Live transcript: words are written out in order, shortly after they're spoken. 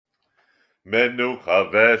מנוחה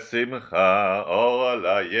ושמחה, אור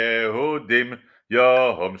ליהודים,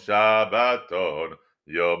 יום שבתון,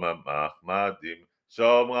 יום מחמדים,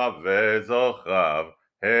 שומריו וזוכריו,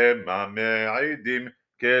 הם המעידים,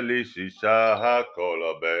 כלי שישה הכל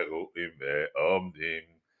ברואים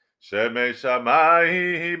ועומדים. שמי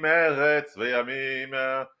שמיים ארץ וימים,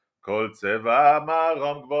 כל צבע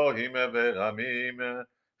מרום גבוהים ורמים,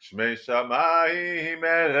 שמי שמיים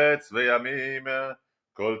ארץ וימים,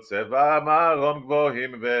 כל צבע מרום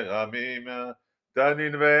גבוהים ורמים,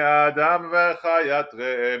 תנין ואדם וחיית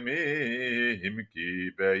רעמים, כי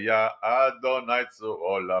ביד אדוני צור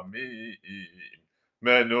עולמים.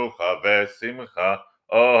 מנוחה ושמחה,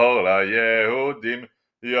 אור ליהודים,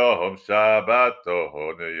 יום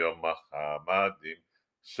שבתון, יום מחמדים,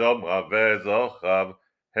 שומריו וזוכריו,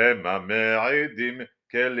 הם המעידים,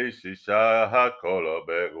 כלי שישה הכל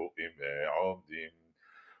ברואים ועומדים.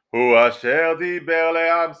 הוא אשר דיבר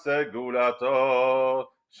לעם סגולתו,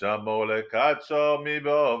 שמור לקדשו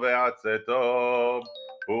מבוא ועצתו.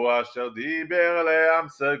 הוא אשר דיבר לעם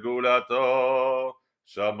סגולתו,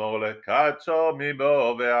 שמור לקדשו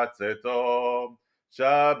מבוא ועצתו.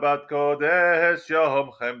 שבת קודש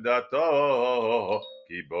יום חמדתו,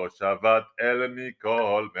 כי בו שבת אל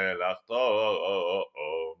מכל מלאכתו.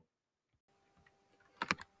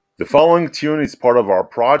 The following tune is part of our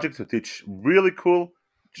project to teach really cool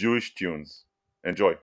Jewish tunes. Enjoy.